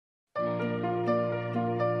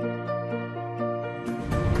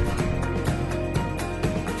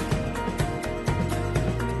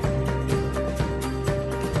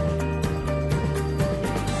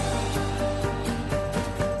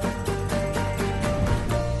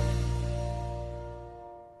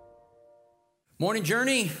Morning,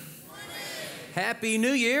 Journey. Morning. Happy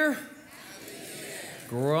New Year. Happy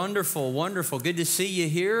New Year. Wonderful, wonderful. Good to see you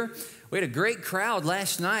here. We had a great crowd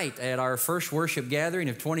last night at our first worship gathering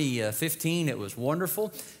of 2015. It was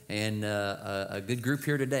wonderful, and a good group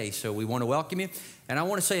here today. So we want to welcome you. And I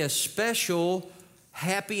want to say a special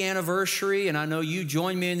happy anniversary, and I know you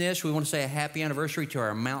join me in this. We want to say a happy anniversary to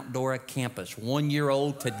our Mount Dora campus. 1 year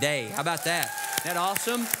old today. How about that? Isn't that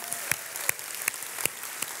awesome?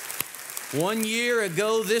 1 year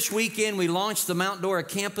ago this weekend, we launched the Mount Dora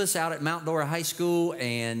campus out at Mount Dora High School,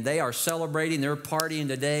 and they are celebrating. They're partying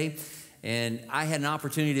today, and I had an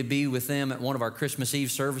opportunity to be with them at one of our Christmas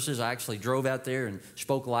Eve services. I actually drove out there and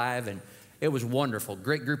spoke live, and it was wonderful.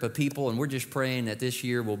 Great group of people, and we're just praying that this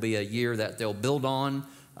year will be a year that they'll build on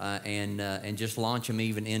and just launch them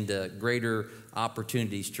even into greater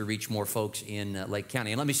opportunities to reach more folks in Lake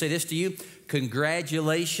County. And let me say this to you.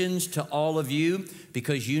 Congratulations to all of you,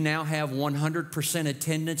 because you now have 100%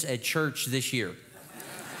 attendance at church this year.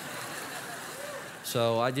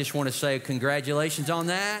 So I just want to say congratulations on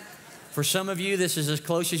that. For some of you, this is as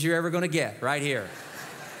close as you're ever going to get right here.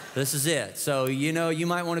 This is it. So, you know, you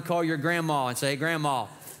might want to call your grandma and say, hey, Grandma,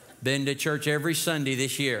 been to church every Sunday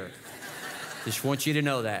this year. Just want you to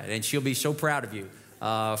know that. And she'll be so proud of you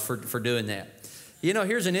for doing that. You know,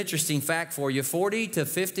 here's an interesting fact for you. 40 to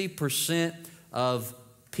 50% of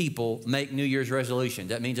people make New Year's resolutions.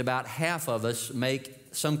 That means about half of us make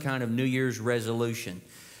some kind of New Year's resolution.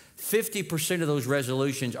 50% of those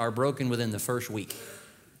resolutions are broken within the first week.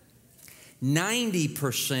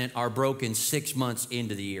 90% are broken 6 months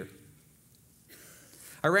into the year.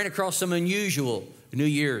 I ran across some unusual New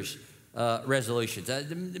Year's resolutions.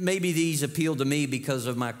 Maybe these appealed to me because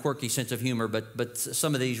of my quirky sense of humor, but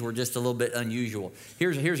some of these were just a little bit unusual.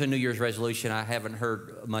 Here's a New Year's resolution I haven't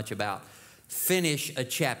heard much about. Finish a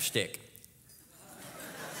chapstick.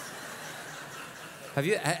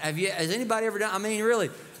 Has anybody ever done? I mean, really,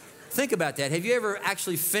 think about that. Have you ever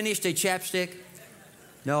actually finished a chapstick?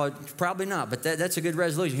 No, probably not, but that's a good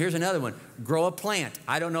resolution. Here's another one. Grow a plant.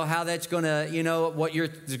 I don't know how that's going to, you know, what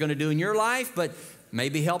it's going to do in your life, but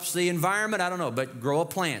maybe helps the environment. I don't know, but grow a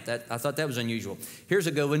plant. I thought that was unusual. Here's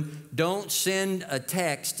a good one. Don't send a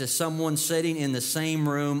text to someone sitting in the same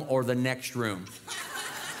room or the next room.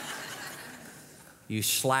 You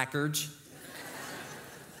slackers.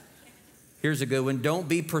 Here's a good one. Don't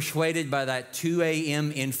be persuaded by that 2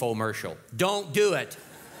 a.m. infomercial. Don't do it.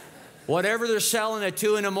 Whatever they're selling at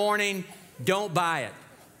 2 in the morning, don't buy it.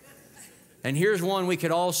 And here's one we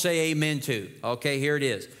could all say amen to. Okay, here it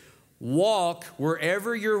is. Walk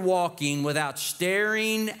wherever you're walking without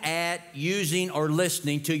staring at, using, or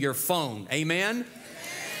listening to your phone. Amen? Amen.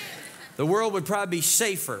 The world would probably be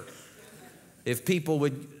safer if people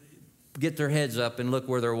would get their heads up and look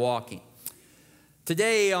where they're walking.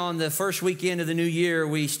 Today, on the first weekend of the new year,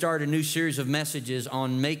 we start a new series of messages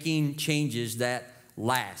on making changes that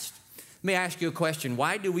last. Let me ask you a question.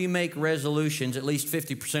 Why do we make resolutions, at least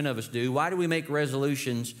 50% of us do, why do we make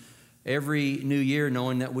resolutions every new year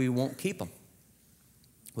knowing that we won't keep them?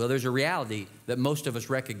 Well, there's a reality that most of us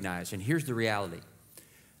recognize, and here's the reality.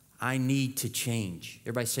 I need to change.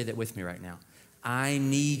 Everybody say that with me right now. I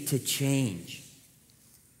need to change.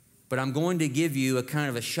 But I'm going to give you a kind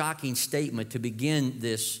of a shocking statement to begin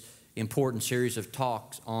this important series of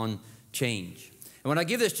talks on change. And when I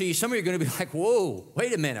give this to you, some of you are going to be like, whoa,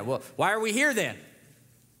 wait a minute. Well, why are we here then?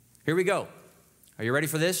 Here we go. Are you ready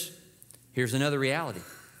for this? Here's another reality.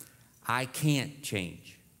 I can't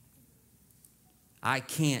change. I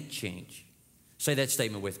can't change. Say that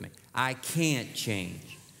statement with me. I can't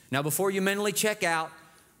change. Now, before you mentally check out,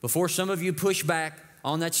 before some of you push back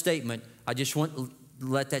on that statement, I just want to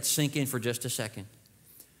let that sink in for just a second.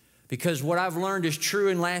 Because what I've learned is true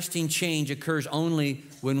and lasting change occurs only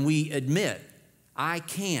when we admit, I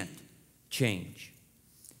can't change.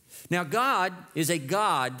 Now, God is a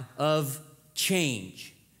God of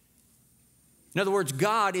change. In other words,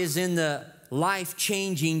 God is in the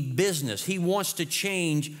life-changing business. He wants to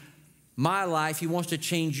change my life. He wants to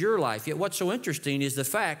change your life. Yet what's so interesting is the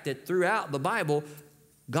fact that throughout the Bible,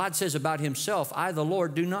 God says about himself, I, the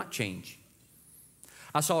Lord, do not change.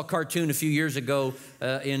 I saw a cartoon a few years ago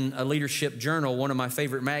in a leadership journal, one of my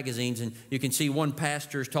favorite magazines, and you can see one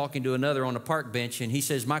pastor is talking to another on a park bench, and he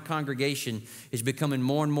says, my congregation is becoming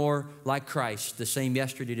more and more like Christ, the same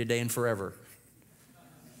yesterday, today, and forever.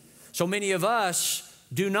 So many of us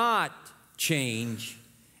do not change,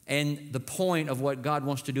 and the point of what God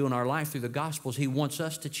wants to do in our life through the Gospels, he wants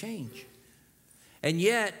us to change. And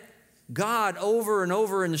yet, God over and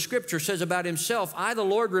over in the Scripture says about himself, I, the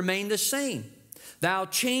Lord, remain the same. Thou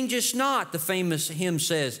changest not, the famous hymn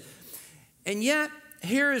says. And yet,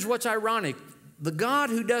 here is what's ironic. the God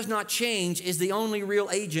who does not change is the only real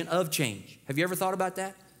agent of change. Have you ever thought about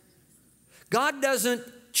that? God doesn't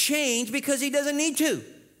change because he doesn't need to.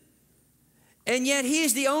 And yet he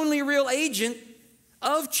is the only real agent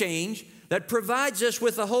of change that provides us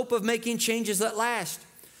with the hope of making changes that last.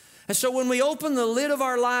 And so when we open the lid of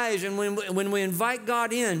our lives and when we invite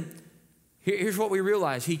God in, here's what we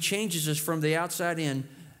realize. He changes us from the outside in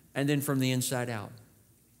and then from the inside out.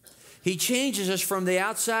 He changes us from the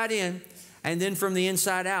outside in and then from the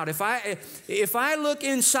inside out. If I look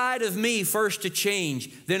inside of me first to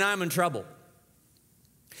change, then I'm in trouble.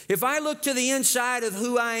 If I look to the inside of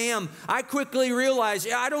who I am, I quickly realize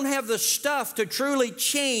I don't have the stuff to truly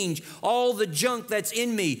change all the junk that's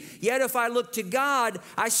in me. Yet if I look to God,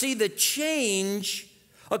 I see the change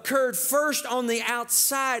occurred first on the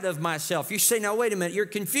outside of myself. You say, now wait a minute, you're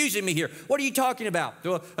confusing me here. What are you talking about?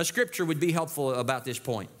 Well, a scripture would be helpful about this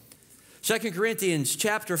point. 2 Corinthians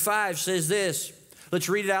chapter 5 says this. Let's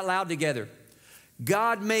read it out loud together.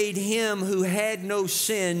 God made him who had no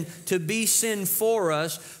sin to be sin for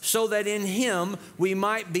us, so that in him we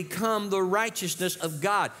might become the righteousness of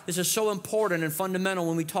God. This is so important and fundamental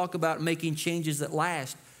when we talk about making changes that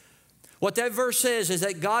last. What that verse says is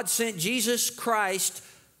that God sent Jesus Christ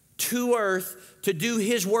to earth to do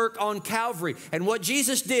his work on Calvary. And what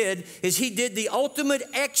Jesus did is he did the ultimate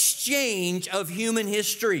exchange of human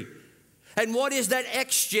history. And what is that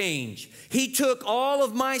exchange? He took all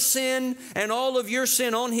of my sin and all of your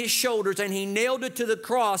sin on his shoulders and he nailed it to the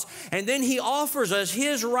cross. And then he offers us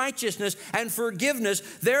his righteousness and forgiveness,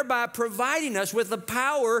 thereby providing us with the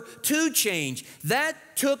power to change. That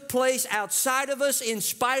took place outside of us, in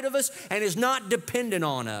spite of us, and is not dependent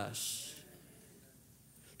on us.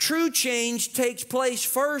 True change takes place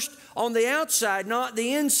first on the outside, not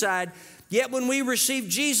the inside. Yet when we receive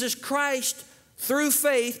Jesus Christ through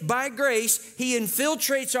faith, by grace, he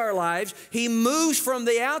infiltrates our lives. He moves from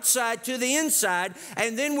the outside to the inside,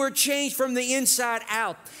 and then we're changed from the inside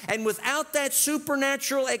out. And without that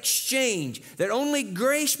supernatural exchange that only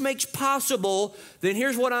grace makes possible, then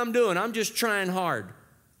here's what I'm doing. I'm just trying hard.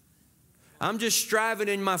 I'm just striving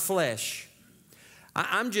in my flesh.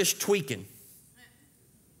 I'm just tweaking.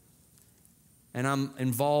 And I'm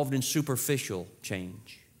involved in superficial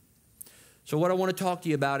change. So what I want to talk to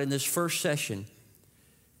you about in this first session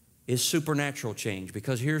is supernatural change,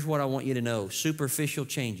 because here's what I want you to know. Superficial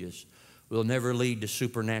changes will never lead to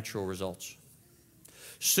supernatural results.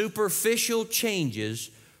 Superficial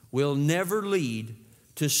changes will never lead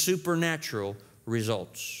to supernatural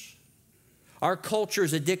results. Our culture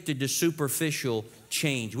is addicted to superficial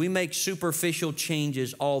change. We make superficial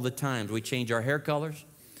changes all the time. We change our hair colors.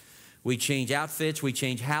 We change outfits, we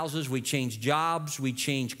change houses, we change jobs, we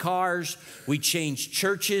change cars, we change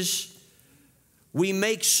churches. We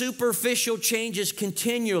make superficial changes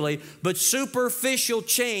continually, but superficial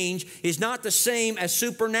change is not the same as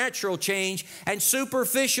supernatural change, and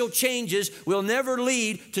superficial changes will never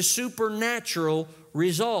lead to supernatural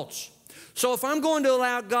results. So if I'm going to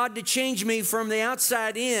allow God to change me from the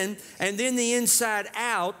outside in and then the inside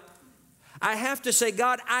out, I have to say,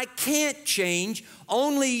 God, I can't change.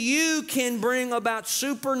 Only you can bring about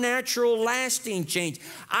supernatural, lasting change.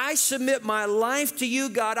 I submit my life to you,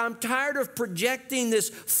 God. I'm tired of projecting this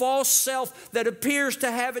false self that appears to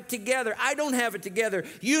have it together. I don't have it together.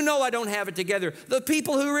 You know I don't have it together. The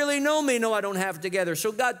people who really know me know I don't have it together.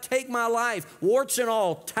 So God, take my life, warts and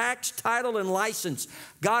all, tax, title, and license.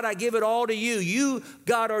 God, I give it all to you. You,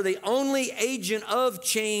 God, are the only agent of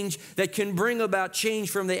change that can bring about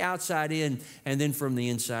change from the outside in and then from the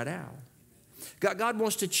inside out. God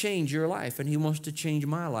wants to change your life, and he wants to change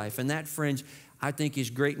my life. And that, friends, I think is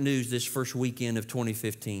great news this first weekend of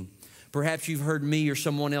 2015. Perhaps you've heard me or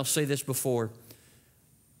someone else say this before,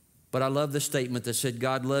 but I love the statement that said,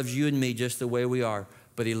 God loves you and me just the way we are,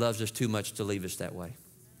 but he loves us too much to leave us that way.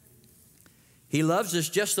 He loves us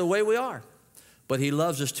just the way we are, but he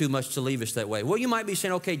loves us too much to leave us that way. Well, you might be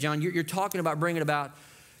saying, okay, John, you're talking about bringing about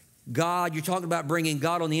God. You're talking about bringing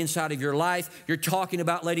God on the inside of your life. You're talking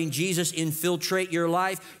about letting Jesus infiltrate your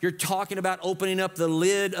life. You're talking about opening up the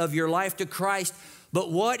lid of your life to Christ.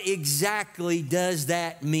 But what exactly does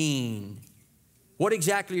that mean? What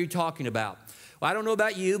exactly are you talking about? Well, I don't know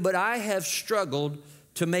about you, but I have struggled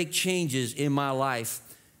to make changes in my life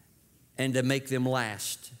and to make them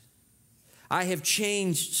last. I have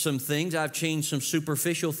changed some things. I've changed some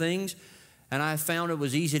superficial things, and I found it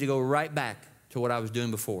was easy to go right back to what I was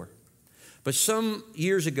doing before. But some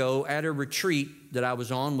years ago at a retreat that I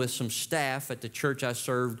was on with some staff at the church I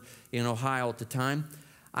served in Ohio at the time,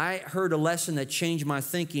 I heard a lesson that changed my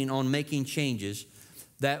thinking on making changes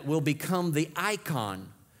that will become the icon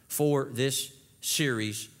for this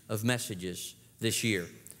series of messages this year.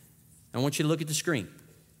 I want you to look at the screen.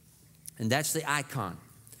 And that's the icon.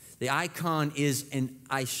 The icon is an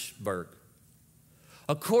iceberg.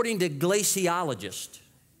 According to glaciologists,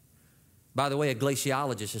 by the way, a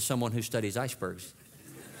glaciologist is someone who studies icebergs.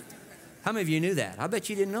 How many of you knew that? I bet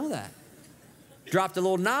you didn't know that. Dropped a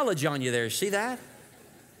little knowledge on you there. See that?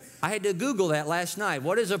 I had to Google that last night.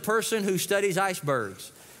 What is a person who studies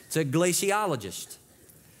icebergs? It's a glaciologist.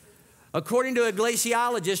 According to a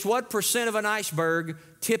glaciologist, what percent of an iceberg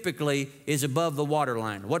typically is above the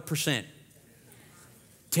waterline? What percent?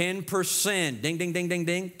 10%. Ding, ding, ding, ding,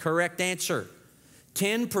 ding. Correct answer.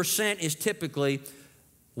 10% is typically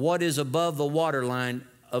what is above the waterline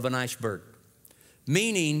of an iceberg.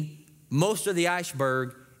 Meaning, most of the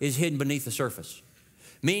iceberg is hidden beneath the surface.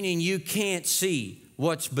 Meaning, you can't see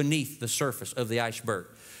what's beneath the surface of the iceberg.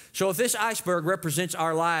 So if this iceberg represents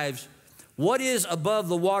our lives, what is above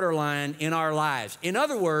the waterline in our lives? In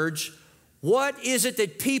other words, what is it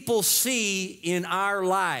that people see in our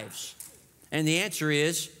lives? And the answer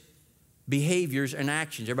is behaviors and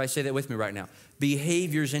actions. Everybody say that with me right now.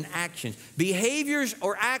 Behaviors and actions. Behaviors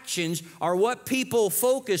or actions are what people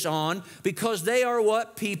focus on because they are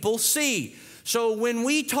what people see. So when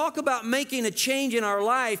we talk about making a change in our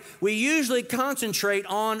life, we usually concentrate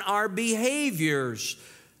on our behaviors.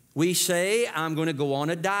 We say, I'm going to go on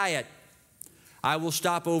a diet. I will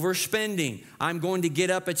stop overspending. I'm going to get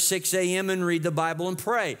up at 6 a.m. and read the Bible and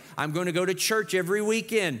pray. I'm going to go to church every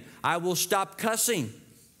weekend. I will stop cussing.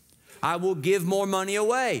 I will give more money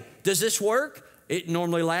away. Does this work? It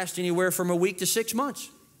normally lasts anywhere from a week to 6 months.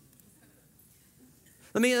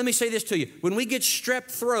 Let me say this to you. When we get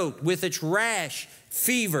strep throat with its rash,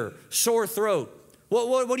 fever, sore throat,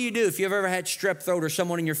 what do you do if you've ever had strep throat or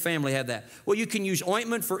someone in your family had that? Well, you can use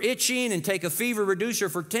ointment for itching and take a fever reducer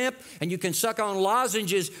for temp, and you can suck on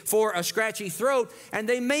lozenges for a scratchy throat, and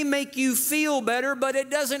they may make you feel better, but it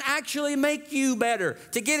doesn't actually make you better.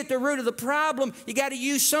 To get at the root of the problem, you got to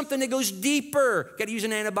use something that goes deeper. You got to use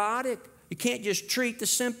an antibiotic. You can't just treat the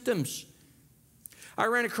symptoms. I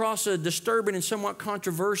ran across a disturbing and somewhat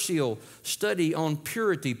controversial study on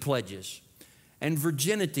purity pledges and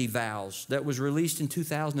virginity vows that was released in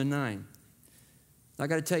 2009. I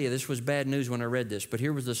got to tell you, this was bad news when I read this, but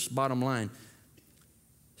here was the bottom line.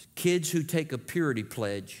 Kids who take a purity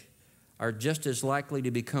pledge are just as likely to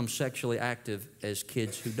become sexually active as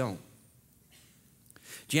kids who don't.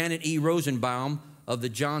 Janet E. Rosenbaum of the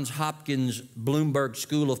Johns Hopkins Bloomberg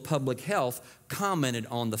School of Public Health commented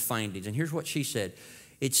on the findings, and here's what she said.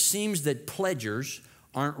 It seems that pledgers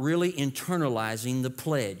aren't really internalizing the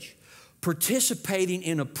pledge. Participating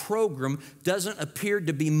in a program doesn't appear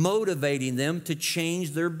to be motivating them to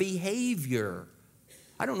change their behavior.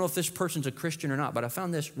 I don't know if this person's a Christian or not, but I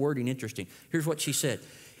found this wording interesting. Here's what she said.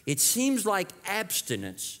 It seems like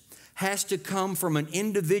abstinence has to come from an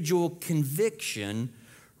individual conviction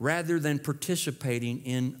rather than participating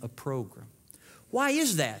in a program. Why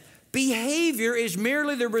is that? Behavior is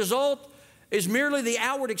merely the result, is merely the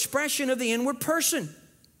outward expression of the inward person.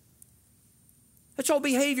 That's all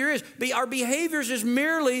behavior is. Our behaviors is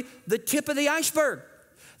merely the tip of the iceberg.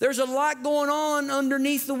 There's a lot going on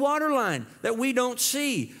underneath the waterline that we don't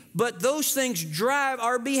see, but those things drive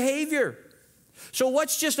our behavior. So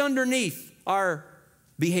what's just underneath our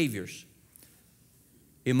behaviors?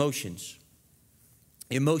 Emotions.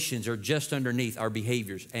 Emotions are just underneath our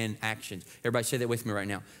behaviors and actions. Everybody say that with me right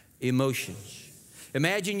now. Emotions.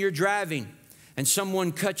 Imagine you're driving and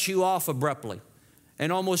someone cuts you off abruptly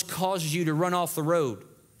and almost causes you to run off the road.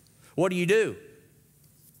 What do?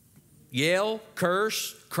 Yell,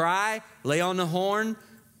 curse, cry, lay on the horn,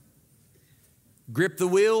 grip the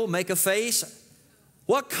wheel, make a face.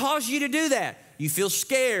 What caused you to do that? You feel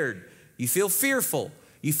scared. You feel fearful.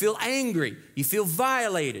 You feel angry. You feel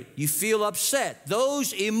violated. You feel upset.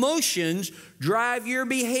 Those emotions drive your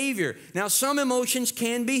behavior. Now, some emotions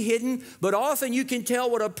can be hidden, but often you can tell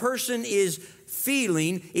what a person is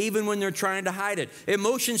feeling even when they're trying to hide it.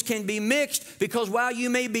 Emotions can be mixed because while you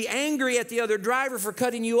may be angry at the other driver for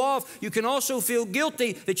cutting you off, you can also feel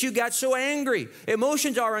guilty that you got so angry.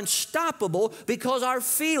 Emotions are unstoppable because our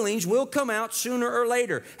feelings will come out sooner or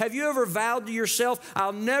later. Have you ever vowed to yourself,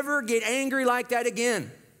 I'll never get angry like that again?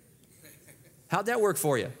 How'd that work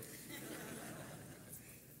for you?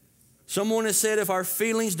 Someone has said if our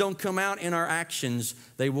feelings don't come out in our actions,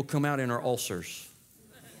 they will come out in our ulcers.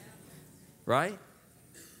 Right?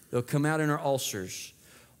 They'll come out in our ulcers.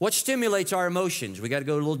 What stimulates our emotions? We got to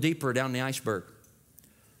go a little deeper down the iceberg.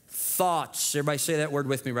 Thoughts. Everybody say that word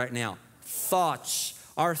with me right now. Thoughts.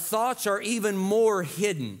 Our thoughts are even more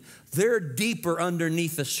hidden. They're deeper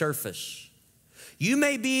underneath the surface. You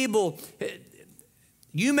may be able,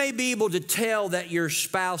 You may be able to tell that your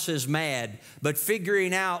spouse is mad, but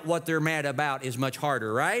figuring out what they're mad about is much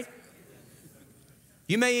harder, right?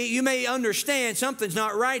 You may understand something's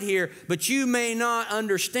not right here, but you may not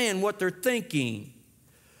understand what they're thinking.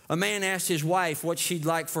 A man asked his wife what she'd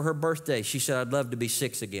like for her birthday. She said, "I'd love to be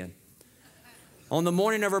 6 again." On the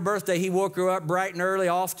morning of her birthday, he woke her up bright and early.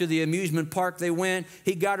 Off to the amusement park they went.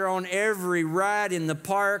 He got her on every ride in the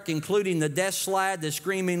park, including the death slide, the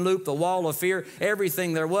screaming loop, the wall of fear,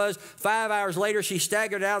 everything there was. 5 hours later, she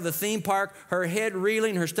staggered out of the theme park, her head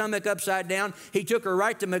reeling, her stomach upside down. He took her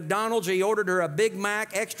right to McDonald's. He ordered her a Big Mac,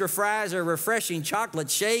 extra fries, a refreshing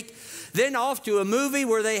chocolate shake. Then off to a movie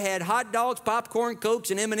where they had hot dogs, popcorn,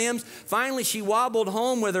 Cokes, and M&Ms. Finally, she wobbled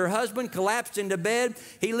home with her husband, collapsed into bed.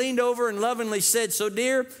 He leaned over and lovingly said, "So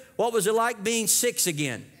dear, what was it like being 6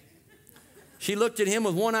 again?" She looked at him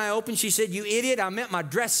with one eye open. She said, "You idiot, I meant my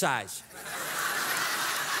dress size."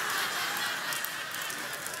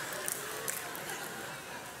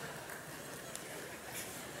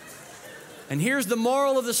 And here's the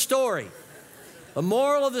moral of the story. The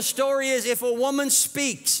moral of the story is, if a woman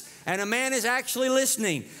speaks and a man is actually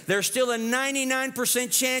listening, there's still a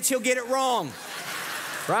 99% chance he'll get it wrong.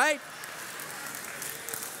 Right?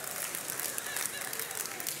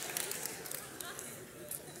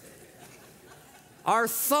 Our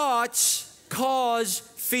thoughts cause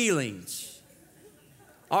feelings.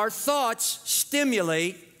 Our thoughts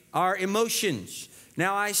stimulate our emotions.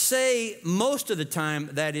 Now, I say most of the time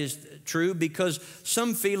that is true because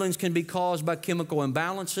some feelings can be caused by chemical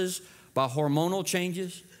imbalances, by hormonal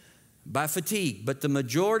changes, by fatigue. But the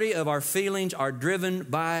majority of our feelings are driven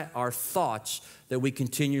by our thoughts that we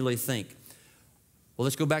continually think. Well,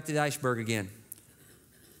 let's go back to the iceberg again.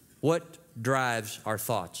 What drives our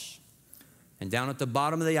thoughts? And down at the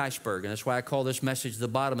bottom of the iceberg, and that's why I call this message the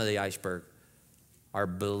bottom of the iceberg, are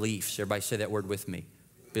beliefs. Everybody say that word with me.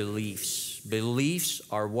 Beliefs. Beliefs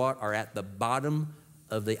are what are at the bottom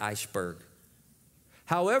of the iceberg.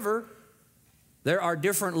 However, there are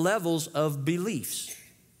different levels of beliefs.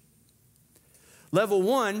 Level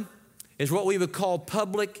 1 is what we would call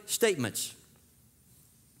public statements.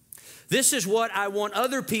 This is what I want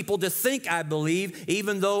other people to think I believe,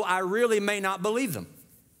 even though I really may not believe them.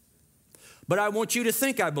 But I want you to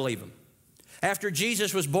think I believe them. After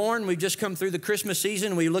Jesus was born, we've just come through the Christmas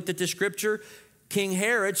season. We looked at this scripture. King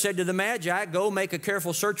Herod said to the Magi, "Go make a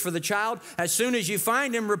careful search for the child. As soon as you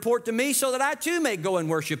find him, report to me so that I too may go and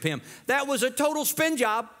worship him." That was a total spin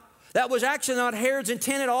job. That was actually not Herod's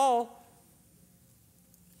intent at all.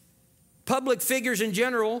 Public figures in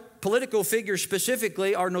general, political figures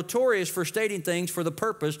specifically, are notorious for stating things for the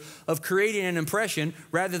purpose of creating an impression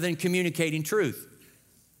rather than communicating truth.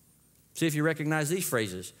 See if you recognize these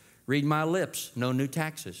phrases. "Read my lips, no new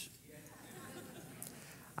taxes."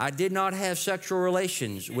 "I did not have sexual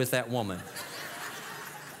relations with that woman."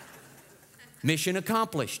 "Mission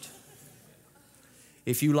accomplished."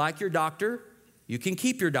 "If you like your doctor, you can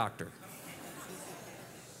keep your doctor."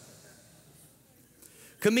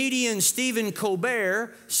 Comedian Stephen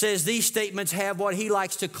Colbert says these statements have what he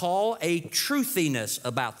likes to call a truthiness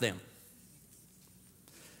about them.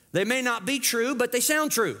 They may not be true, but they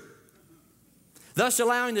sound true, thus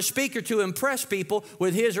allowing the speaker to impress people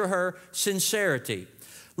with his or her sincerity.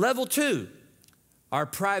 Level 2 are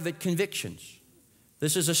private convictions.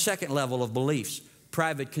 This is a second level of beliefs,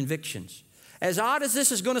 private convictions. As odd as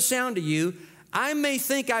this is going to sound to you, I may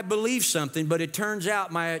think I believe something, but it turns out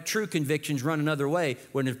my true convictions run another way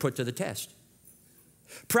when they're put to the test.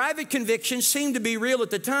 Private convictions seem to be real at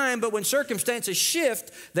the time, but when circumstances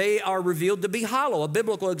shift, they are revealed to be hollow. A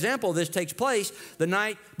biblical example of this takes place the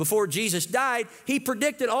night before Jesus died. He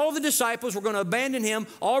predicted all the disciples were going to abandon him,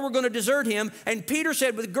 all were going to desert him, and Peter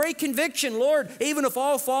said with great conviction, "Lord, even if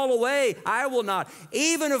all fall away, I will not.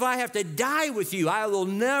 Even if I have to die with you, I will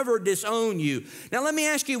never disown you." Now let me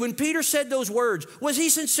ask you, when Peter said those words, was he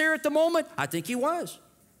sincere at the moment? I think he was.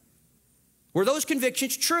 Were those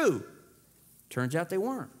convictions true? Turns out they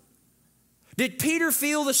weren't. Did Peter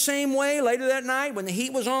feel the same way later that night when the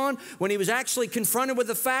heat was on, when he was actually confronted with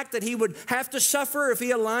the fact that he would have to suffer if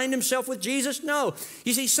he aligned himself with Jesus? No.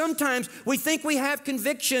 You see, sometimes we think we have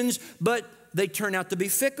convictions, but they turn out to be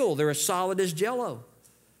fickle. They're as solid as Jell-O.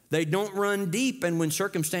 They don't run deep, and when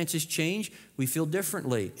circumstances change, we feel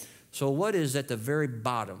differently. So what is at the very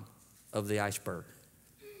bottom of the iceberg?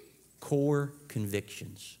 Core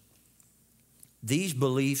convictions. These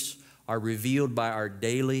beliefs are revealed by our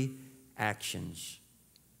daily actions,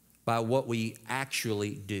 by what we actually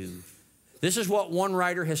do. This is what one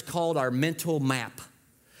writer has called our mental map.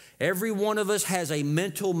 Every one of us has a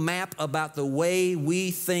mental map about the way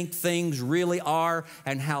we think things really are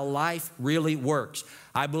and how life really works.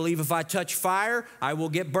 I believe if I touch fire, I will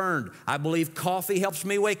get burned. I believe coffee helps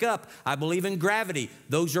me wake up. I believe in gravity.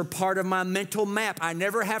 Those are part of my mental map. I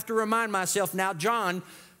never have to remind myself, now, John,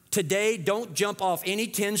 today don't jump off any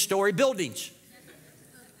 10-story buildings.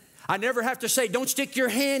 I never have to say, don't stick your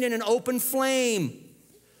hand in an open flame.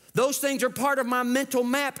 Those things are part of my mental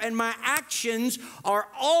map, and my actions are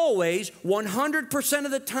always 100%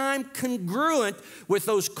 of the time congruent with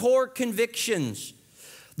those core convictions.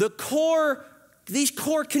 These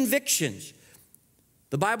core convictions,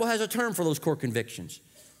 the Bible has a term for those core convictions.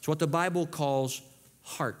 It's what the Bible calls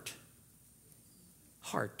heart.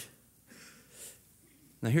 Heart.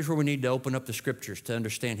 Now here's where we need to open up the scriptures to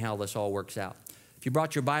understand how this all works out. If you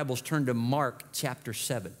brought your Bibles, turn to Mark chapter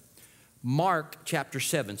 7. Mark chapter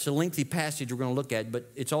 7. It's a lengthy passage we're going to look at, but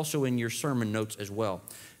it's also in your sermon notes as well.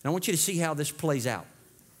 And I want you to see how this plays out.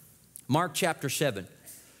 Mark chapter 7,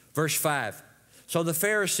 verse 5. So the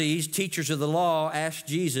Pharisees, teachers of the law, asked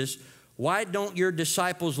Jesus, why don't your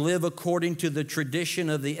disciples live according to the tradition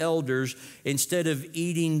of the elders instead of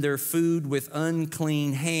eating their food with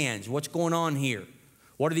unclean hands? What's going on here?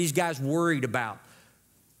 What are these guys worried about?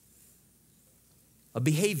 A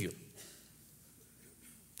behavior.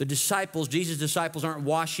 The disciples, Jesus' disciples, aren't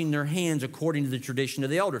washing their hands according to the tradition of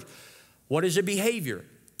the elders. What is a behavior?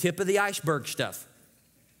 Tip of the iceberg stuff.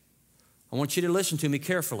 I want you to listen to me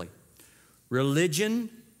carefully. Religion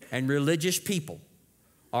and religious people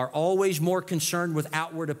are always more concerned with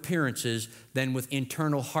outward appearances than with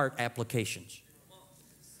internal heart applications.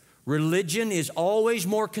 Religion is always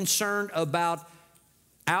more concerned about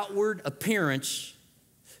outward appearance,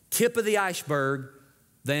 tip of the iceberg,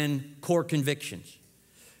 than core convictions.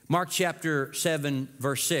 Mark chapter 7,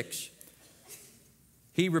 verse 6.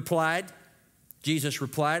 Jesus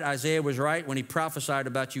replied, Isaiah was right when he prophesied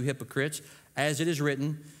about you hypocrites, as it is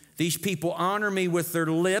written, these people honor me with their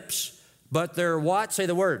lips, but their what? Say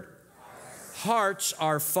the word. Hearts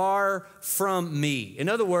are far from me. In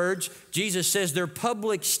other words, Jesus says their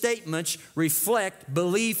public statements reflect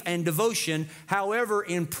belief and devotion. However,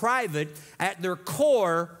 in private, at their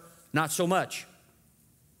core, not so much.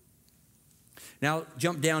 Now,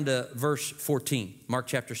 jump down to verse 14, Mark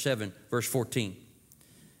chapter 7, verse 14.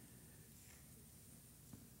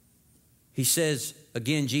 He says,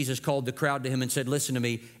 again, Jesus called the crowd to him and said, listen to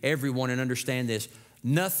me, everyone, and understand this.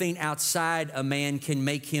 Nothing outside a man can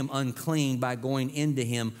make him unclean by going into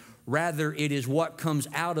him. Rather, it is what comes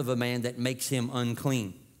out of a man that makes him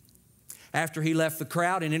unclean. After he left the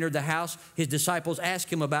crowd and entered the house, his disciples asked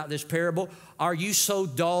him about this parable. Are you so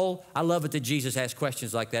dull? I love it that Jesus asks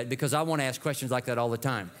questions like that because I want to ask questions like that all the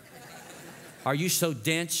time. Are you so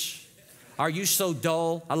dense? Are you so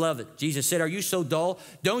dull? I love it. Jesus said, are you so dull?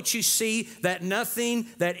 Don't you see that nothing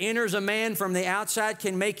that enters a man from the outside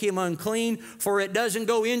can make him unclean? For it doesn't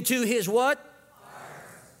go into his what? Heart.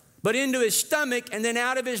 But into his stomach and then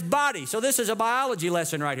out of his body. So this is a biology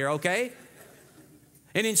lesson right here, okay?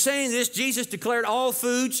 And in saying this, Jesus declared all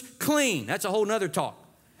foods clean. That's a whole nother talk.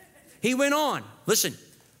 He went on. Listen,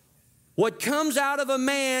 what comes out of a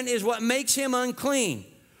man is what makes him unclean.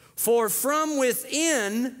 For from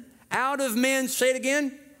within, out of men's, say it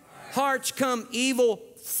again, hearts come evil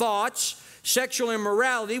thoughts, sexual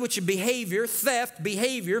immorality, which is behavior, theft,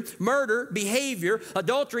 behavior, murder, behavior,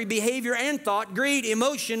 adultery, behavior and thought, greed,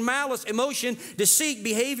 emotion, malice, emotion, deceit,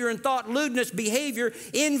 behavior and thought, lewdness, behavior,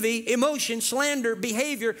 envy, emotion, slander,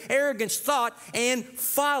 behavior, arrogance, thought, and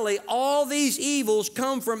folly. All these evils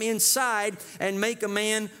come from inside and make a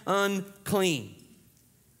man unclean.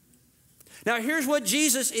 Now, here's what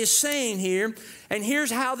Jesus is saying here, and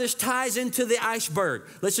here's how this ties into the iceberg.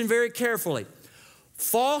 Listen very carefully.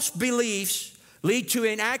 False beliefs lead to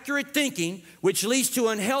inaccurate thinking, which leads to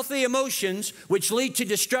unhealthy emotions, which lead to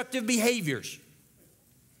destructive behaviors.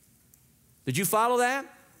 Did you follow that?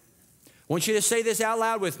 I want you to say this out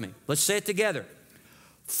loud with me. Let's say it together.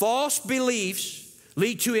 False beliefs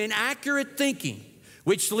lead to inaccurate thinking,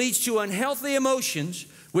 which leads to unhealthy emotions,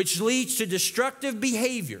 which leads to destructive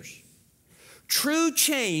behaviors. True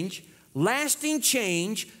change, lasting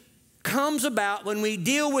change, comes about when we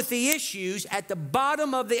deal with the issues at the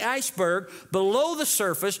bottom of the iceberg, below the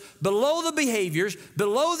surface, below the behaviors,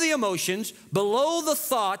 below the emotions, below the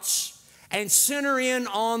thoughts, and center in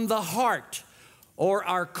on the heart, or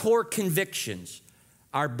our core convictions,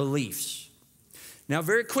 our beliefs. Now,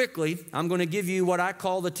 very quickly, I'm going to give you what I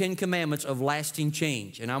call the 10 Commandments of lasting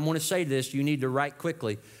change. And I'm going to say this, you need to write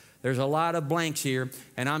quickly. There's a lot of blanks here,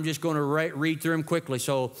 and I'm just going to read through them quickly.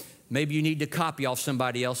 So maybe you need to copy off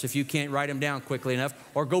somebody else if you can't write them down quickly enough,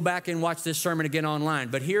 or go back and watch this sermon again online.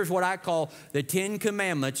 But here's what I call the 10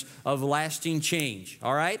 commandments of lasting change,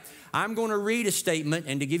 all right? I'm going to read a statement,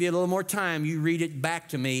 and to give you a little more time, you read it back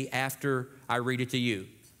to me after I read it to you,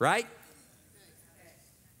 right?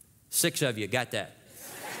 6 of you got that.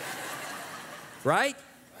 Right?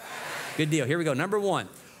 Good deal. Here we go. Number 1.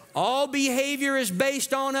 All behavior is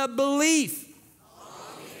based on a belief.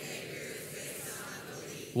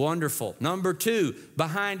 Wonderful. Number 2,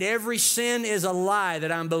 behind every sin is a lie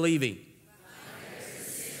that I'm believing.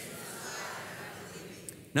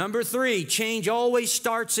 Number 3, change always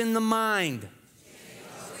starts in the mind.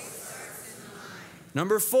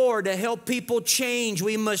 Number 4, to help people change,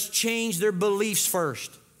 we must change their beliefs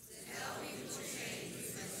first.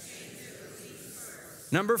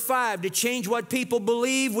 Number 5, to change what people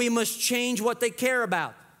believe, we must change what they care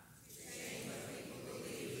about.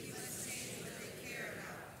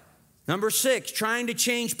 Number 6, trying to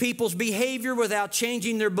change people's behavior without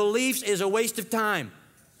changing their beliefs is a waste of time.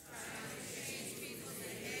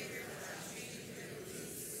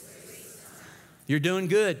 You're doing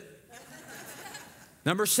good.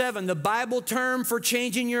 Number 7, the Bible term for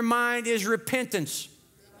changing your mind is repentance.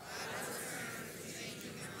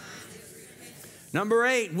 Number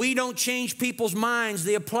 8, we don't change people's minds.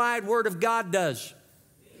 The applied Word of God does.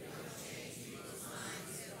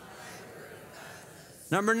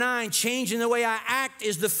 Number 9, changing the way I act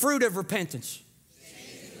is the fruit of repentance.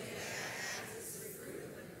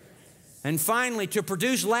 And finally, to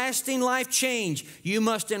produce lasting life change, you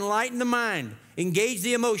must enlighten the mind, engage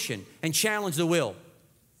the emotion, and challenge the will.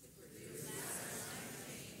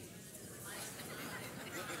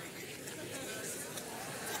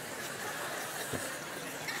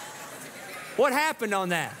 What happened on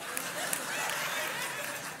that?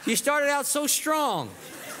 You started out so strong.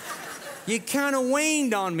 You kind of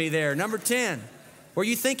waned on me there. Number 10. Were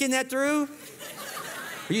you thinking that through?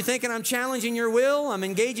 Are you thinking I'm challenging your will? I'm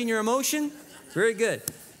engaging your emotion? Very good.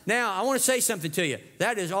 Now, I want to say something to you.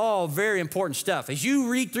 That is all very important stuff. As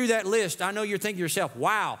you read through that list, I know you're thinking to yourself,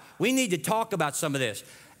 wow, we need to talk about some of this.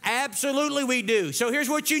 Absolutely we do. So here's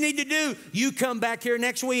what you need to do. You come back here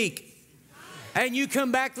next week. And you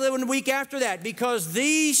come back the week after that, because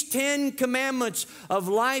these 10 commandments of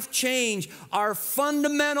life change are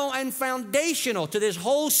fundamental and foundational to this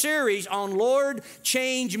whole series on Lord,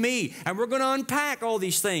 Change Me. And we're going to unpack all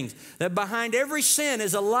these things. That behind every sin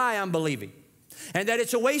is a lie I'm believing. And that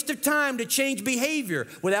it's a waste of time to change behavior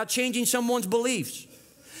without changing someone's beliefs.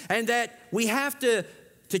 And that we have to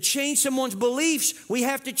change someone's beliefs, we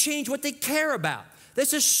have to change what they care about.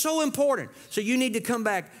 This is so important. So you need to come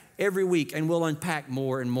back every week, and we'll unpack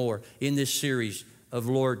more and more in this series of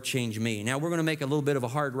Lord, Change Me. Now, we're going to make a little bit of a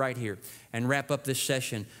hard right here and wrap up this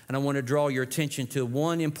session, and I want to draw your attention to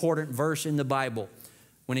one important verse in the Bible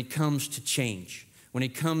when it comes to change, when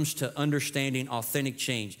it comes to understanding authentic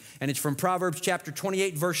change. And it's from Proverbs chapter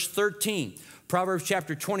 28, verse 13. Proverbs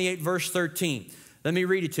chapter 28, verse 13. Let me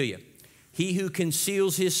read it to you. He who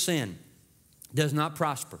conceals his sin does not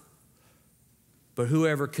prosper, but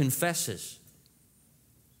whoever confesses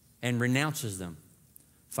and renounces them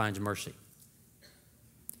finds mercy.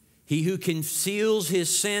 He who conceals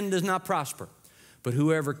his sin does not prosper, but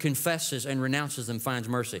whoever confesses and renounces them finds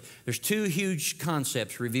mercy. There's 2 huge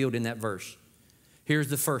concepts revealed in that verse. Here's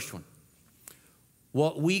the first one.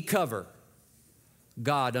 What we cover,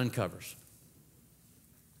 God uncovers.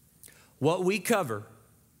 What we cover,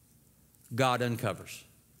 God uncovers.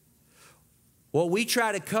 What we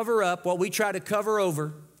try to cover up, what we try to cover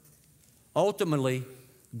over, ultimately,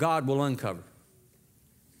 God will uncover.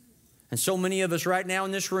 And so many of us right now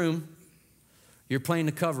in this room, you're playing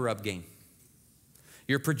the cover-up game.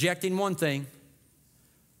 You're projecting one thing,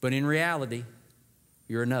 but in reality,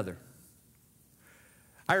 you're another.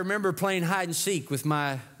 I remember playing hide and seek with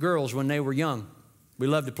my girls when they were young. We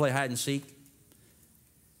loved to play hide and seek.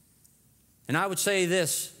 And I would say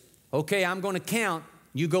this, okay, I'm going to count,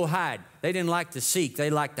 you go hide. They didn't like to seek, they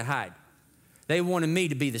liked to hide. They wanted me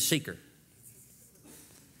to be the seeker.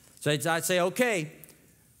 So I'd say, okay,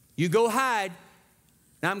 you go hide,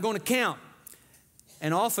 now I'm going to count.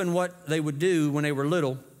 And often what they would do when they were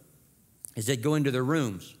little is they'd go into their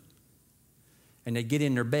rooms and they'd get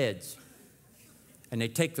in their beds and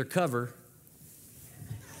they'd take their cover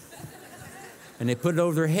and they put it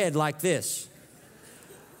over their head like this.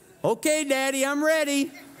 Okay, Daddy, I'm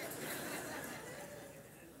ready.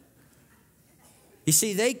 You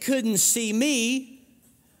see, they couldn't see me,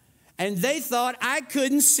 and they thought I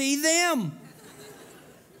couldn't see them.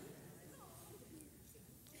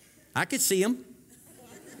 I could see them.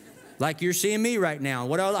 Like you're seeing me right now.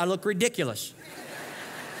 What else? I look ridiculous.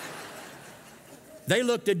 They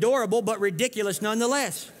looked adorable, but ridiculous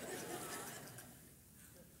nonetheless.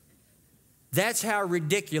 That's how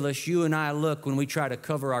ridiculous you and I look when we try to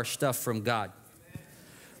cover our stuff from God.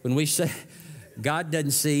 When we say, God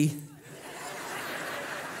doesn't see.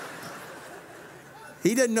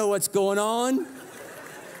 He doesn't know what's going on.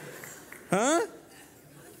 Huh?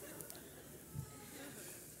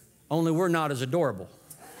 Only we're not as adorable.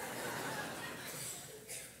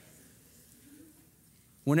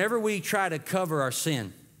 Whenever we try to cover our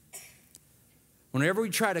sin, whenever we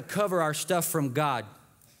try to cover our stuff from God,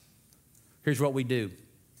 here's what we do.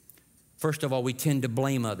 First of all, we tend to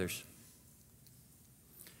blame others.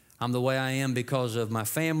 I'm the way I am because of my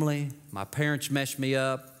family. My parents messed me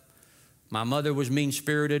up. My mother was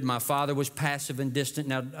mean-spirited. My father was passive and distant.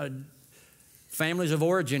 Now, families of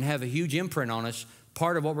origin have a huge imprint on us.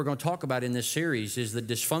 Part of what we're going to talk about in this series is the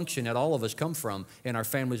dysfunction that all of us come from in our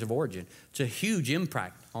families of origin. It's a huge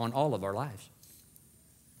impact on all of our lives.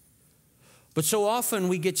 But so often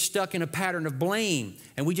we get stuck in a pattern of blame,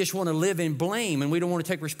 and we just want to live in blame, and we don't want to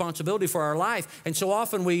take responsibility for our life. And so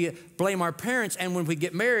often we blame our parents, and when we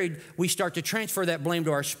get married, we start to transfer that blame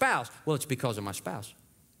to our spouse. Well, it's because of my spouse.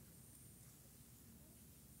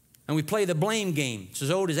 And we play the blame game. It's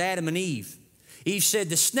as old as Adam and Eve. Eve said,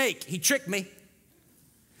 the snake, he tricked me.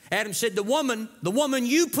 Adam said, the woman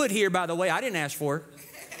you put here, by the way, I didn't ask for her.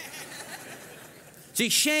 See,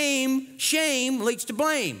 shame leads to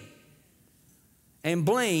blame. And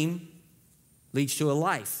blame leads to a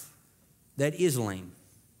life that is lame.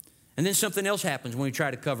 And then something else happens when we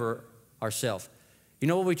try to cover ourselves. You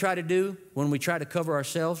know what we try to do when we try to cover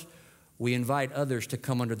ourselves? We invite others to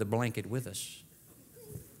come under the blanket with us.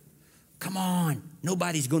 Come on,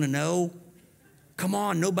 nobody's going to know. Come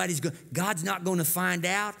on, God's not going to find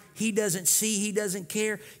out. He doesn't see, he doesn't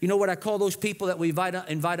care. You know what I call those people that we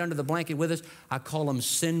invite under the blanket with us? I call them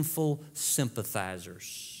sinful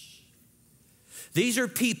sympathizers. These are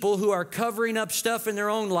people who are covering up stuff in their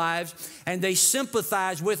own lives, and they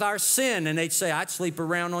sympathize with our sin. And they'd say, I'd sleep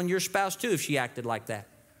around on your spouse too if she acted like that.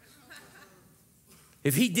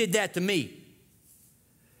 If he did that to me.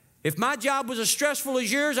 If my job was as stressful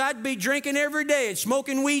as yours, I'd be drinking every day and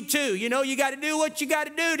smoking weed too. You know, you got to do what you got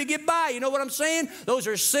to do to get by. You know what I'm saying? Those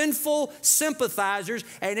are sinful sympathizers,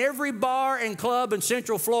 and every bar and club in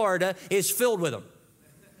Central Florida is filled with them.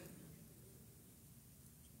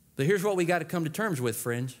 But here's what we got to come to terms with,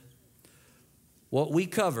 friends. What we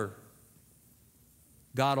cover,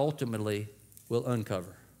 God ultimately will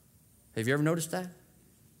uncover. Have you ever noticed that?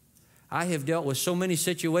 I have dealt with so many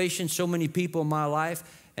situations, so many people in my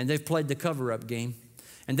life, and they've played the cover-up game.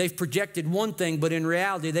 And they've projected one thing, but in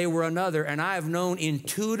reality, they were another. And I have known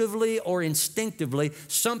intuitively or instinctively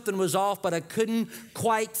something was off, but I couldn't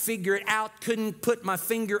quite figure it out, couldn't put my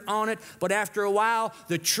finger on it. But after a while,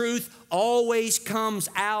 the truth always comes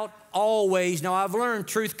out, always. Now, I've learned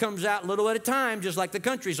truth comes out a little at a time, just like the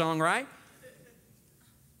country song, right?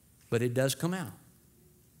 But it does come out.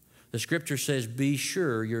 The scripture says, be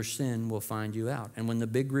sure your sin will find you out. And when the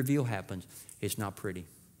big reveal happens, it's not pretty.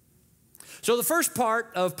 So the first part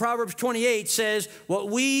of Proverbs 28 says, what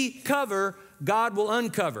we cover, God will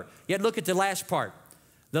uncover. Yet look at the last part.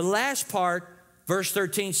 The last part, verse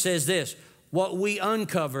 13 says this, what we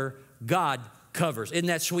uncover, God covers. Isn't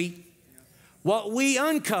that sweet? What we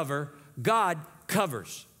uncover, God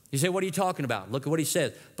covers. You say, what are you talking about? Look at what he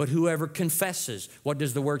says. But whoever confesses. What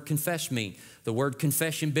does the word confess mean? The word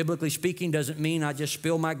confession, biblically speaking, doesn't mean I just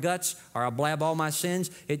spill my guts or I blab all my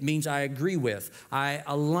sins. It means I agree with, I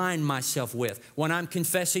align myself with. When I'm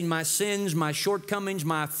confessing my sins, my shortcomings,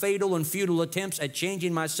 my fatal and futile attempts at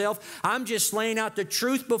changing myself, I'm just laying out the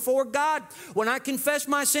truth before God. When I confess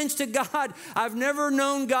my sins to God, I've never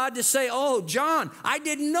known God to say, oh, John, I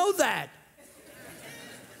didn't know that.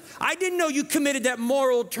 I didn't know you committed that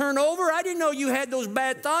moral turnover. I didn't know you had those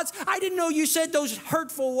bad thoughts. I didn't know you said those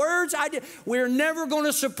hurtful words. We're never going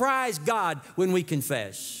to surprise God when we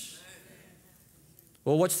confess.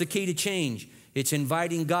 Well, what's the key to change? It's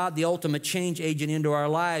inviting God, the ultimate change agent, into our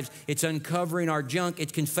lives. It's uncovering our junk.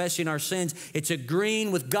 It's confessing our sins. It's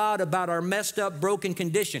agreeing with God about our messed up, broken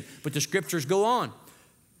condition. But the scriptures go on.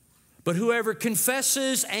 But whoever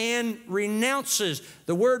confesses and renounces.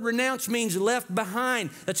 The word renounce means left behind.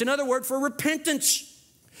 That's another word for repentance.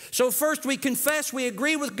 So first we confess, we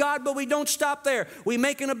agree with God, but we don't stop there. We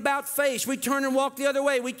make an about face. We turn and walk the other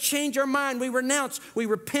way. We change our mind. We renounce. We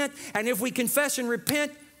repent. And if we confess and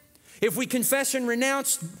repent, if we confess and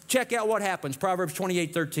renounce, check out what happens. Proverbs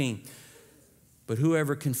 28:13. But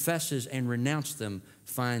whoever confesses and renounces them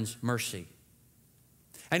finds mercy.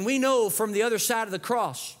 And we know from the other side of the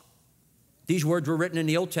cross, These words were written in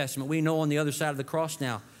the Old Testament. We know on the other side of the cross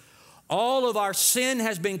now. All of our sin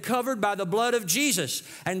has been covered by the blood of Jesus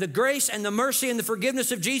and the grace and the mercy and the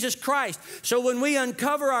forgiveness of Jesus Christ. So when we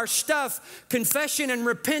uncover our stuff, confession and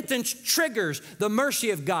repentance triggers the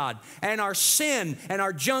mercy of God. And our sin and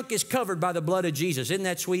our junk is covered by the blood of Jesus. Isn't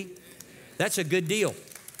that sweet? That's a good deal.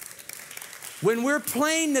 When we're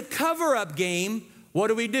playing the cover-up game,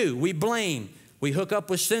 what do? We blame. We hook up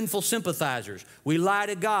with sinful sympathizers. We lie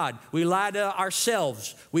to God. We lie to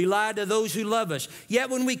ourselves. We lie to those who love us. Yet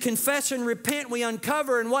when we confess and repent, we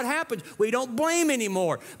uncover, and what happens? We don't blame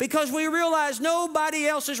anymore because we realize nobody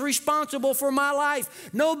else is responsible for my life.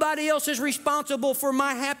 Nobody else is responsible for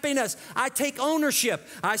my happiness. I take ownership.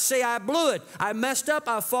 I say I blew it. I messed up.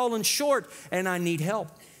 I've fallen short, and I need help.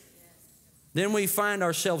 Then we find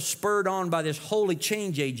ourselves spurred on by this holy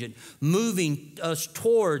change agent, moving us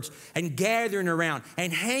towards and gathering around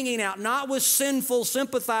and hanging out, not with sinful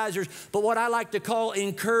sympathizers, but what I like to call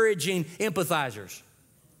encouraging empathizers.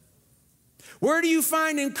 Where do you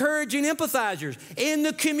find encouraging empathizers? In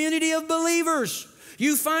the community of believers.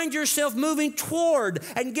 You find yourself moving toward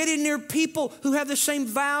and getting near people who have the same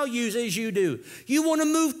values as you do. You want to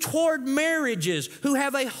move toward marriages who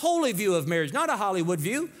have a holy view of marriage, not a Hollywood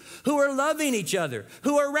view, who are loving each other,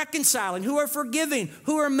 who are reconciling, who are forgiving,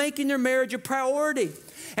 who are making their marriage a priority.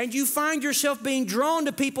 And you find yourself being drawn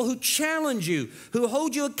to people who challenge you, who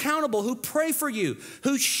hold you accountable, who pray for you,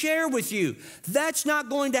 who share with you. That's not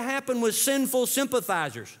going to happen with sinful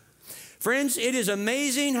sympathizers. Friends, it is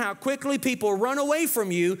amazing how quickly people run away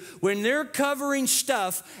from you when they're covering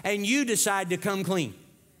stuff and you decide to come clean.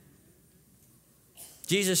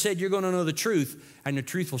 Jesus said you're going to know the truth, and the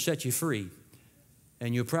truth will set you free.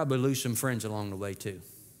 And you'll probably lose some friends along the way too.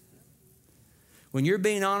 When you're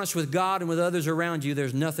being honest with God and with others around you,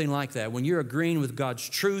 there's nothing like that. When you're agreeing with God's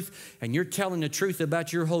truth and you're telling the truth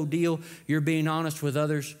about your whole deal, you're being honest with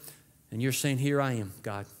others, and you're saying, here I am,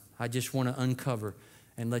 God. I just want to uncover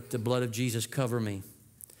and let the blood of Jesus cover me.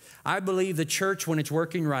 I believe the church, when it's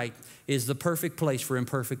working right, is the perfect place for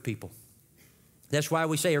imperfect people. That's why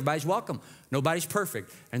we say everybody's welcome. Nobody's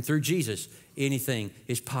perfect. And through Jesus, anything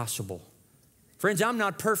is possible. Friends, I'm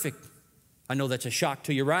not perfect. I know that's a shock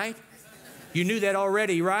to you, right? You knew that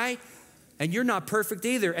already, right? And you're not perfect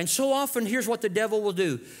either. And so often, here's what the devil will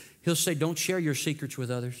do. He'll say, don't share your secrets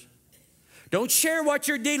with others. Don't share what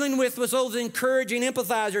you're dealing with those encouraging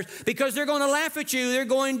empathizers, because they're going to laugh at you. They're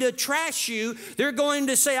going to trash you. They're going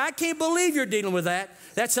to say, I can't believe you're dealing with that.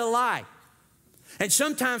 That's a lie. And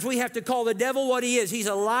sometimes we have to call the devil what he is. He's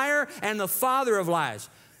a liar and the father of lies.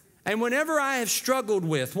 And whenever I have struggled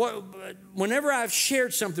with, whenever I've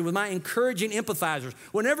shared something with my encouraging empathizers,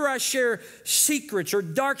 whenever I share secrets or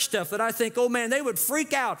dark stuff that I think, oh man, they would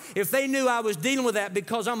freak out if they knew I was dealing with that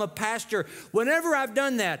because I'm a pastor. Whenever I've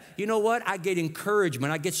done that, you know what? I get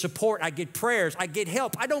encouragement, I get support, I get prayers, I get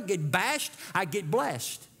help. I don't get bashed, I get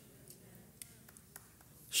blessed.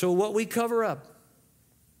 So what we cover up,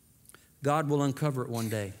 God will uncover it one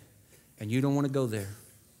day, and you don't want to go there.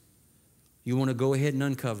 You want to go ahead and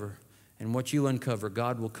uncover. And what you uncover,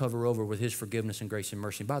 God will cover over with His forgiveness and grace and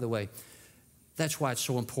mercy. By the way, that's why it's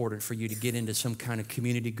so important for you to get into some kind of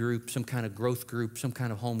community group, some kind of growth group, some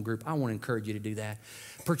kind of home group. I want to encourage you to do that,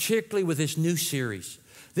 particularly with this new series.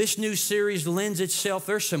 This new series lends itself.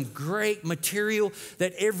 There's some great material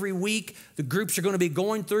that every week the groups are going to be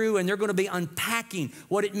going through, and they're going to be unpacking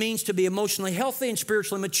what it means to be emotionally healthy and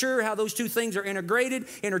spiritually mature, how those two things are integrated,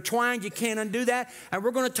 intertwined. You can't undo that. And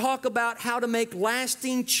we're going to talk about how to make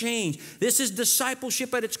lasting change. This is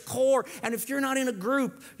discipleship at its core. And if you're not in a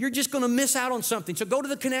group, you're just going to miss out on something. So go to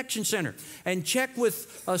the Connection Center and check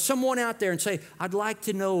with someone out there and say, I'd like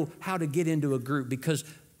to know how to get into a group, because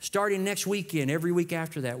starting next weekend, every week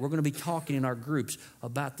after that, we're going to be talking in our groups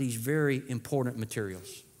about these very important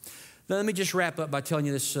materials. Now, let me just wrap up by telling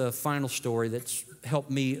you this final story that's helped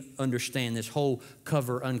me understand this whole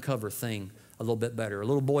cover-uncover thing a little bit better. A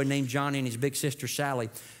little boy named Johnny and his big sister Sally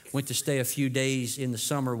went to stay a few days in the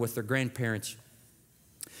summer with their grandparents.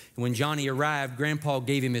 And when Johnny arrived, Grandpa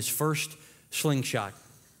gave him his first slingshot.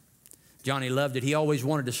 Johnny loved it. He always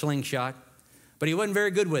wanted a slingshot, but he wasn't very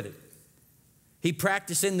good with it. He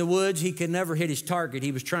practiced in the woods. He could never hit his target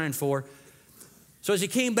he was trying for. So as he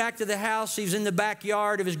came back to the house, he was in the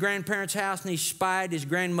backyard of his grandparents' house, and he spied his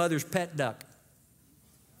grandmother's pet duck.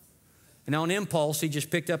 And on impulse, he just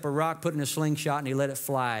picked up a rock, put it in a slingshot, and he let it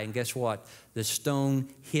fly. And guess what? The stone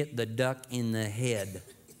hit the duck in the head,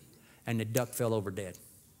 and the duck fell over dead.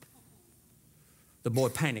 The boy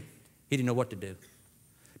panicked. He didn't know what to do.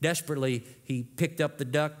 Desperately, he picked up the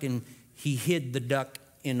duck, and he hid the duck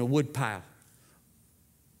in a wood pile.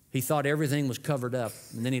 He thought everything was covered up.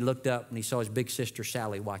 And then he looked up and he saw his big sister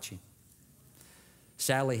Sally watching.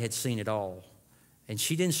 Sally had seen it all. And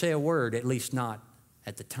she didn't say a word, at least not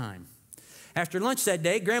at the time. After lunch that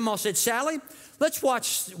day, Grandma said, Sally, let's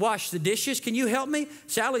wash the dishes. Can you help me?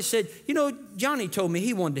 Sally said, you know, Johnny told me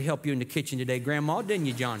he wanted to help you in the kitchen today, Grandma, didn't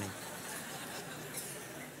you, Johnny?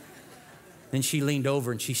 Then she leaned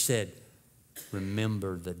over and she said,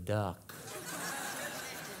 remember the duck.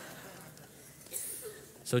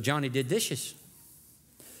 So Johnny did dishes.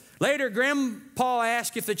 Later, Grandpa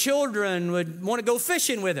asked if the children would want to go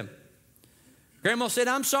fishing with him. Grandma said,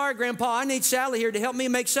 I'm sorry, Grandpa, I need Sally here to help me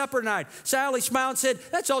make supper tonight. Sally smiled and said,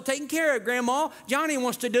 that's all taken care of, Grandma. Johnny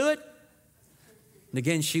wants to do it. And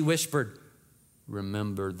again, she whispered,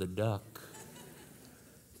 remember the duck.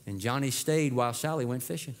 And Johnny stayed while Sally went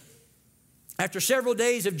fishing. After several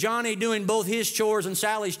days of Johnny doing both his chores and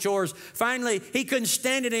Sally's chores, finally, he couldn't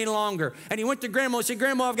stand it any longer. And he went to Grandma and said,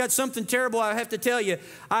 Grandma, I've got something terrible I have to tell you.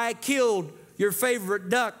 I killed your favorite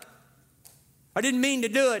duck. I didn't mean to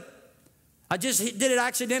do it. I just did it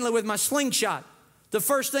accidentally with my slingshot. The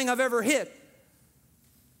first thing I've ever hit.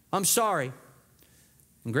 I'm sorry.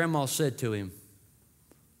 And Grandma said to him,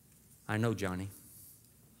 I know, Johnny.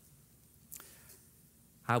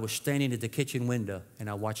 I was standing at the kitchen window and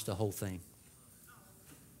I watched the whole thing.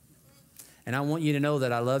 And I want you to know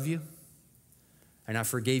that I love you and I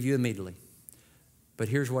forgave you immediately. But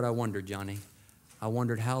here's what I wondered, Johnny. I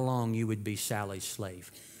wondered how long you would be Sally's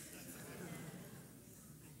slave.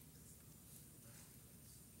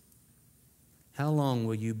 How long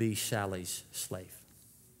will you be Sally's slave?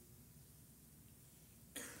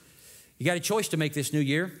 You got a choice to make this new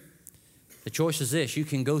year. The choice is this. You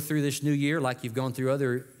can go through this new year like you've gone through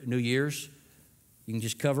other new years. You can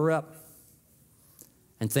just cover up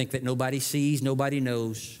and think that nobody sees, nobody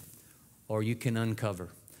knows. Or you can uncover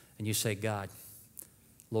and you say, God,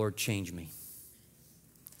 Lord, change me.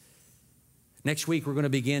 Next week, we're going to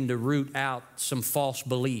begin to root out some false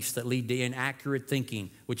beliefs that lead to inaccurate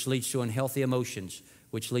thinking, which leads to unhealthy emotions,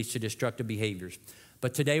 which leads to destructive behaviors.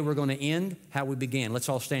 But today, we're going to end how we began. Let's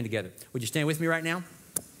all stand together. Would you stand with me right now?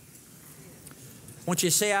 I want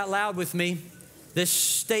you to say out loud with me this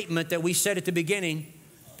statement that we said at the beginning,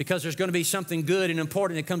 because there's going to be something good and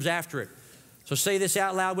important that comes after it. So say this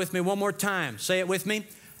out loud with me one more time. Say it with me.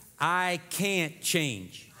 I can't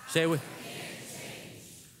change. Say it with me.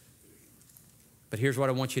 But here's what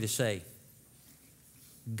I want you to say.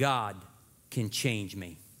 God can change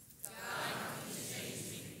me. God can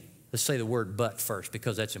change me. Let's say the word but first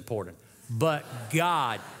because that's important. But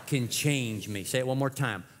God can change me. Say it one more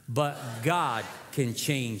time. But God can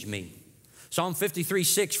change me. Psalm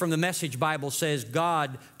 53:6 from the Message Bible says,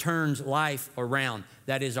 God turns life around.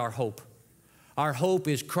 That is our hope. Our hope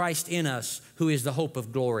is Christ in us, who is the hope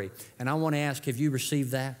of glory. And I want to ask, have you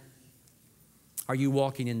received that? Are you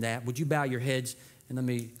walking in that? Would you bow your heads and let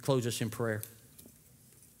me close us in prayer.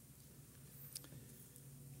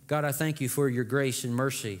 God, I thank you for your grace and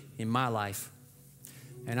mercy in my life.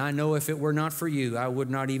 And I know if it were not for you, I would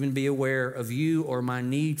not even be aware of you or my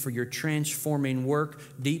need for your transforming work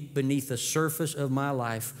deep beneath the surface of my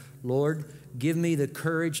life. Lord, give me the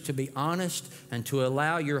courage to be honest and to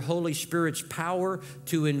allow your Holy Spirit's power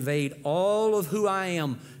to invade all of who I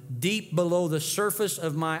am deep below the surface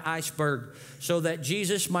of my iceberg so that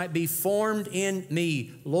Jesus might be formed in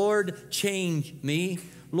me. Lord, change me.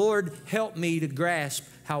 Lord, help me to grasp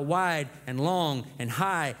how wide and long and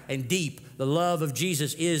high and deep the love of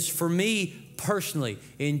Jesus is for me personally.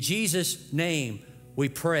 In Jesus' name we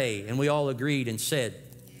pray. And we all agreed and said,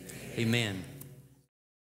 Amen.